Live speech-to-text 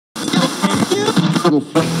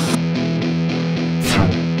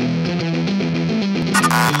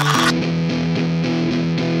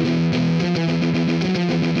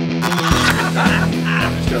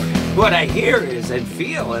What I hear is and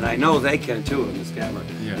feel, and I know they can too in this camera,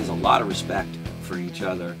 there's a lot of respect for each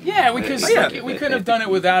other. Yeah, because we couldn't have done it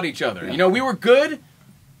without each other. You know, we were good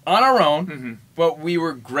on our own, but we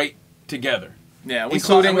were great together. Yeah,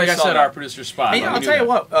 including, like I said, our producer Spot. And, I'll tell you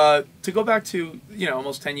what, to go back to,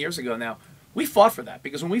 almost 10 years ago now, we fought for that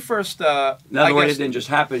because when we first... In other words, it didn't just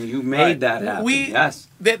happen. You made that happen. Yes.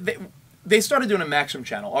 They started doing a Maxim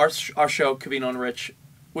channel. Our show, Covino and Rich,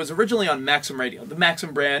 was originally on Maxim Radio, the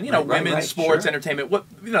Maxim brand, women's sports, entertainment, what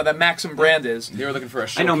that Maxim brand is. They were looking for a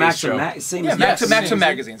showcase I know Maxim, show. Maxim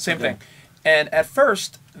magazine, same thing. And at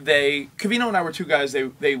first, Covino and I were two guys,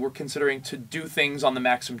 they were considering to do things on the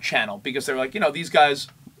Maxim channel because they were like, these guys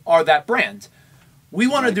are that brand. We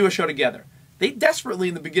want to do a show together. They desperately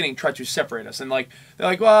in the beginning tried to separate us, and they're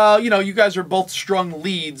like, well, you guys are both strong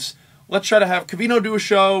leads. Let's try to have Covino do a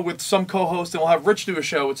show with some co-host, and we'll have Rich do a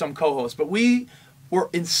show with some co-host. But we were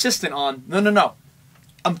insistent on no.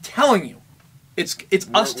 I'm telling you, it's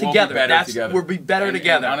us together. We'll be better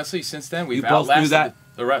together. And honestly, since then we've outlasted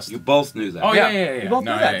the rest. You both knew that. Oh yeah. You both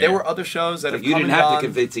knew that. There were other shows that have you come didn't have to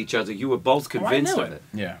convince each other. You were both convinced of it.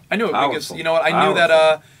 Yeah, I knew it because you know what? I knew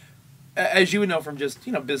that. As you would know from just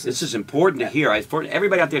business. This is important to hear. For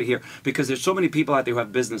everybody out there to hear, because there's so many people out there who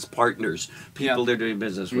have business partners, people they're doing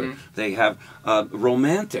business with. They have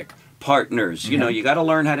romantic partners. You got to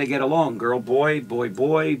learn how to get along. Girl, boy, boy,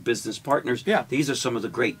 boy, business partners. Yeah. These are some of the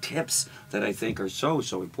great tips that I think are so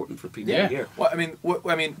important for people to hear. Well,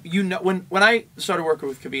 when I started working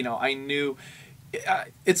with Covino, I knew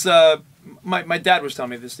it's my dad was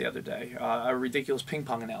telling me this the other day, a ridiculous ping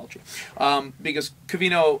pong analogy, because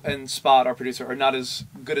Covino and Spot, our producer, are not as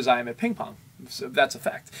good as I am at ping pong. So that's a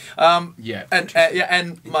fact. And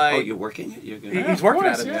you're working it. He's working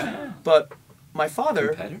at it. But my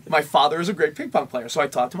father is a great ping pong player. So I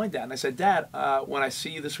talked to my dad and I said, Dad, when I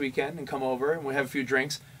see you this weekend and come over and we have a few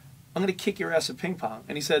drinks, I'm going to kick your ass at ping pong.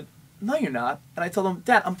 And he said, no, you're not. And I told him,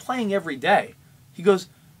 Dad, I'm playing every day. He goes,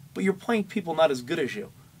 but you're playing people not as good as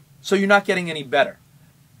you. So you're not getting any better.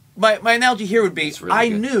 My analogy here would be, really I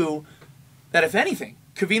knew that if anything,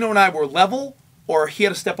 Covino and I were level, or he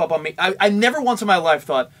had to step up on me. I never once in my life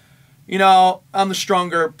thought, I'm the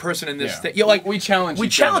stronger person in this thing. We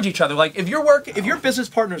challenge each other. Like if your business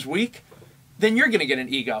partner's weak, then you're gonna get an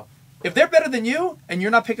ego. If they're better than you and you're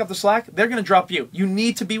not picking up the slack, they're gonna drop you. You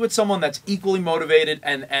need to be with someone that's equally motivated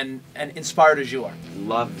and inspired as you are.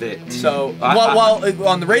 Love it. So while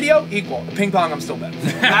on the radio, equal. Ping pong, I'm still better.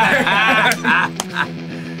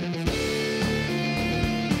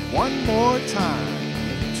 One more time.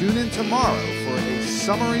 Tune in tomorrow for a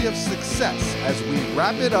summary of success as we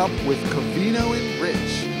wrap it up with Covino and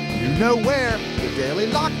Rich. You know where, the Daily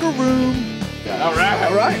Locker Room. All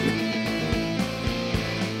right.